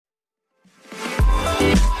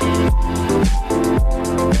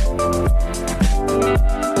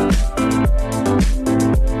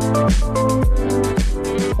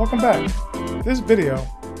Welcome back. This video,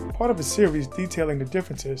 part of a series detailing the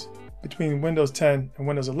differences between Windows 10 and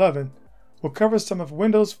Windows 11, will cover some of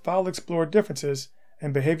Windows File Explorer differences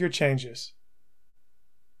and behavior changes.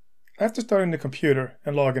 After starting the computer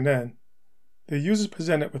and logging in, the user is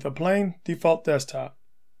presented with a plain default desktop.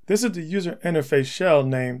 This is the user interface shell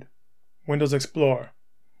named Windows Explorer,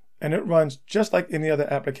 and it runs just like any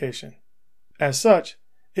other application. As such,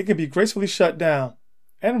 it can be gracefully shut down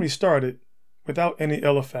and restarted without any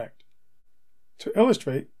ill effect. To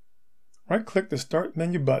illustrate, right-click the Start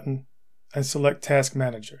menu button and select Task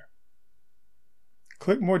Manager.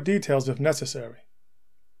 Click More Details if necessary.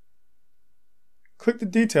 Click the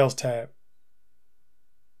Details tab.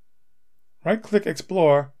 Right-click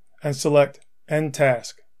Explorer and select End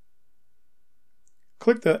Task.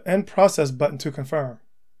 Click the End Process button to confirm.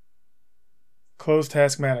 Close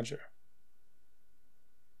Task Manager.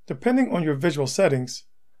 Depending on your visual settings,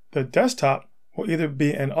 the desktop will either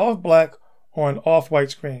be an off-black or an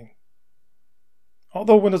off-white screen.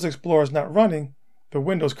 Although Windows Explorer is not running, the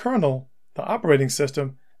Windows kernel, the operating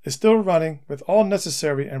system, is still running with all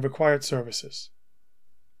necessary and required services.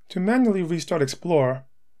 To manually restart Explorer,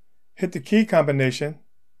 hit the key combination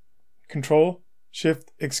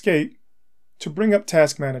Ctrl-Shift-Escape to bring up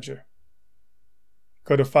Task Manager.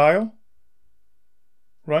 Go to File,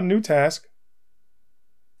 Run New Task,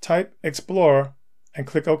 type Explorer, and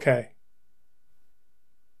click OK.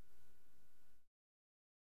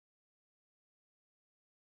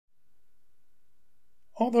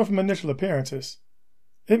 Although from initial appearances,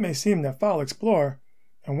 it may seem that File Explorer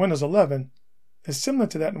in Windows 11 is similar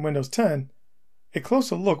to that in Windows 10, a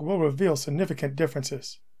closer look will reveal significant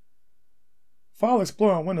differences. File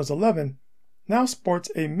Explorer in Windows 11 now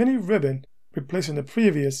sports a mini ribbon replacing the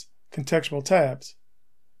previous contextual tabs.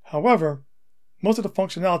 However, most of the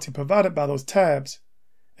functionality provided by those tabs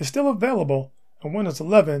is still available in Windows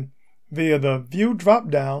 11 via the View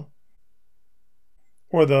drop-down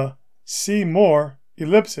or the See More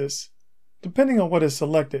ellipsis, depending on what is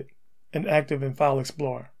selected and active in File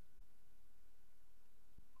Explorer.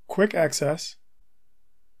 Quick Access,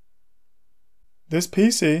 This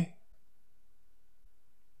PC,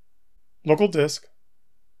 Local Disk,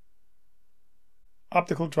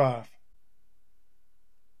 Optical Drive.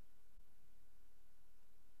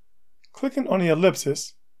 Clicking on the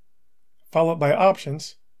ellipsis, followed by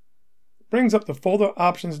Options, brings up the Folder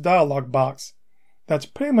Options dialog box that's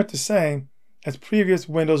pretty much the same as previous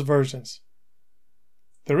Windows versions.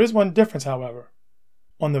 There is one difference, however.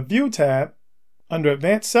 On the View tab, under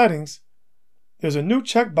Advanced Settings, there's a new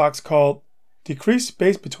checkbox called Decrease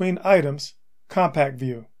Space Between Items Compact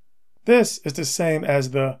View. This is the same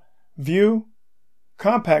as the View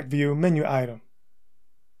Compact View menu item.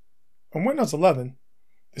 On Windows 11,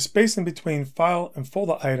 the spacing between file and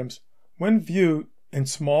folder items when viewed in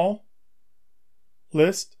Small,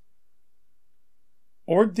 List,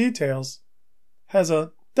 or Details has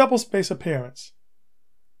a double-space appearance.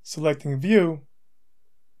 Selecting View,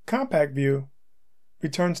 Compact View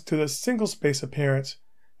returns to the single-space appearance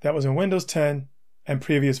that was in Windows 10 and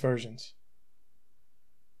previous versions.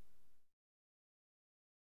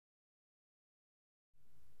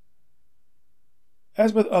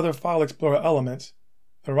 As with other File Explorer elements,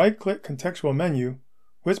 the right-click contextual menu,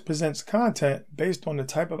 which presents content based on the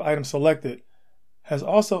type of item selected, has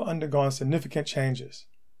also undergone significant changes.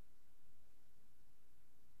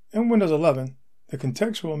 In Windows 11, the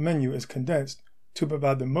contextual menu is condensed to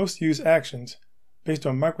provide the most used actions based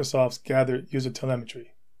on Microsoft's gathered user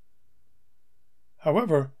telemetry.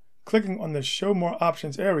 However, clicking on the Show More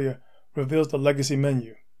Options area reveals the legacy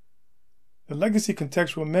menu. The legacy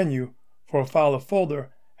contextual menu for a file or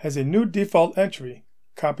folder has a new default entry,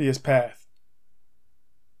 Copy as Path.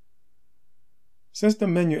 Since the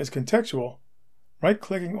menu is contextual,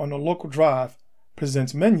 right-clicking on the local drive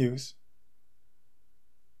presents menus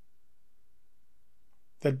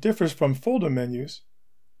that differs from folder menus,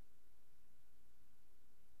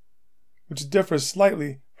 which differs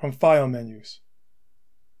slightly from file menus.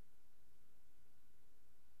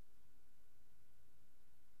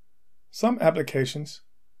 Some applications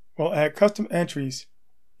will add custom entries,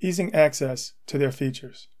 easing access to their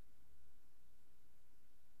features.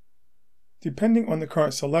 Depending on the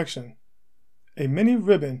current selection, a mini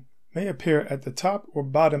ribbon may appear at the top or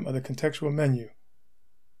bottom of the contextual menu.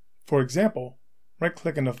 For example,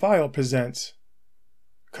 right-clicking the file presents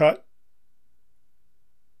Cut,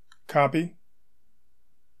 Copy,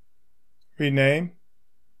 Rename,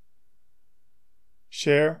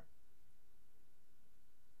 Share,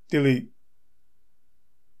 Delete.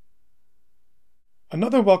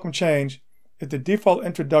 Another welcome change is the default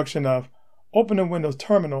introduction of Open a Windows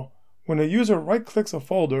Terminal when a user right-clicks a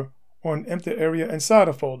folder or an empty area inside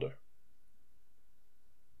a folder.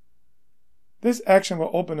 This action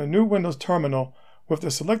will open a new Windows terminal with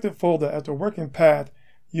the selected folder as the working path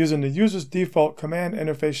using the user's default command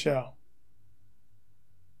interface shell.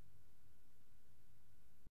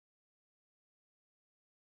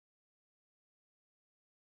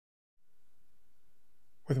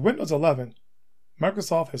 With Windows 11,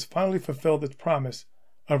 Microsoft has finally fulfilled its promise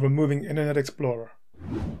of removing Internet Explorer.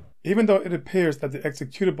 Even though it appears that the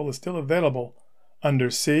executable is still available under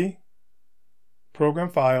C, Program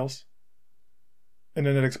Files,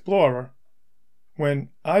 Internet Explorer, when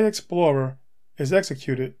iExplorer is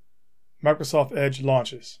executed, Microsoft Edge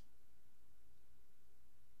launches.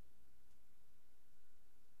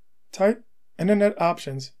 Type Internet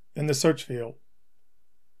Options in the search field.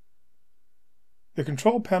 The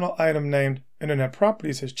control panel item named Internet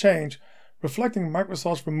Properties has changed, reflecting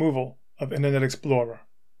Microsoft's removal of Internet Explorer.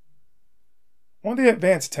 On the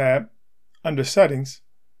Advanced tab, under Settings,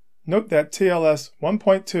 note that TLS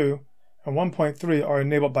 1.2 and 1.3 are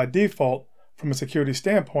enabled by default from a security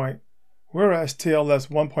standpoint, whereas TLS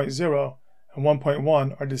 1.0 and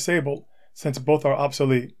 1.1 are disabled since both are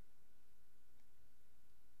obsolete.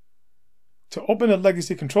 To open the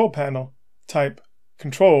Legacy Control Panel, type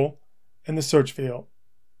Control in the search field.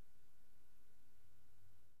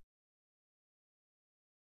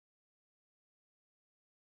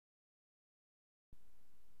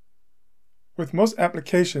 With most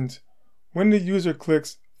applications, when the user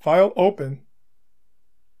clicks File Open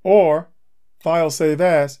or File Save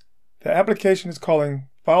As, the application is calling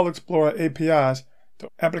File Explorer APIs to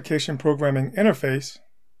Application Programming Interface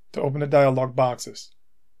to open the dialog boxes.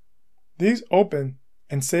 These Open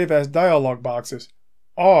and Save As dialog boxes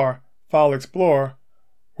are File Explorer,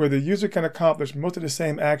 where the user can accomplish most of the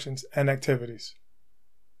same actions and activities.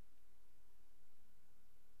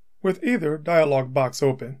 With either dialog box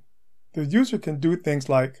open, the user can do things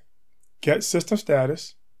like get system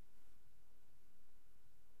status,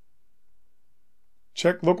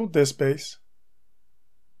 check local disk space,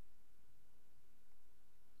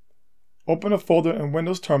 open a folder in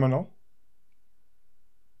Windows Terminal,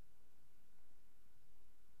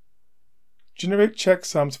 generate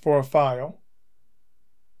checksums for a file,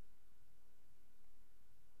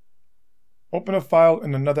 open a file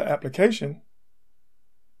in another application,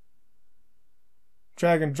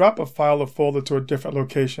 drag and drop a file or folder to a different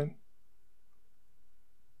location,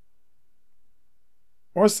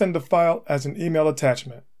 or send the file as an email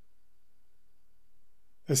attachment.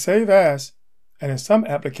 The Save As, and in some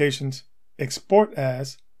applications, Export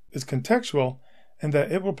As, is contextual in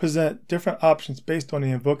that it will present different options based on the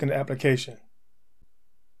invoking application.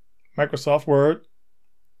 Microsoft Word,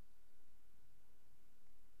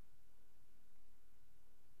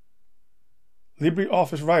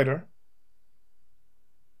 LibreOffice Writer,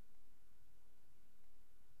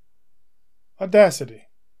 Audacity.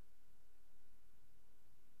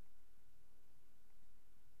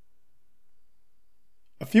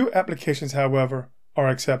 A few applications, however, are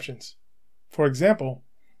exceptions. For example,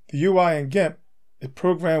 the UI in GIMP is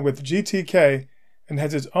programmed with GTK and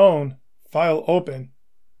has its own File Open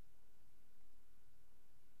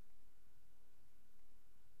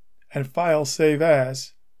and File Save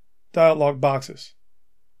As dialog boxes.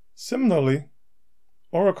 Similarly,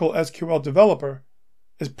 Oracle SQL Developer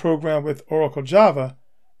is programmed with Oracle Java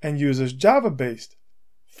and uses Java-based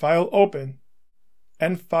File Open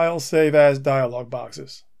and File Save As dialog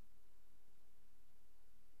boxes.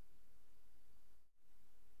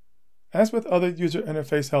 As with other user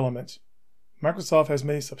interface elements, Microsoft has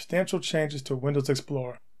made substantial changes to Windows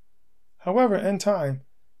Explorer. However, in time,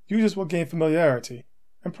 users will gain familiarity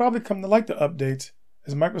and probably come to like the updates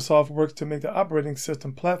as Microsoft works to make the operating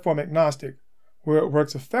system platform agnostic, where it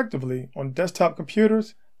works effectively on desktop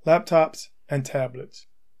computers, laptops, and tablets.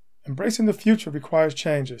 Embracing the future requires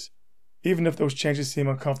changes, even if those changes seem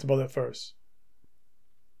uncomfortable at first.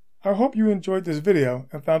 I hope you enjoyed this video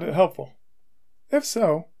and found it helpful. If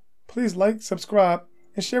so, please like, subscribe,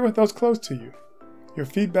 and share with those close to you. Your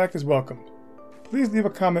feedback is welcomed. Please leave a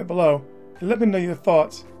comment below and let me know your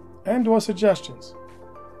thoughts and/or suggestions.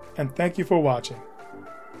 And thank you for watching.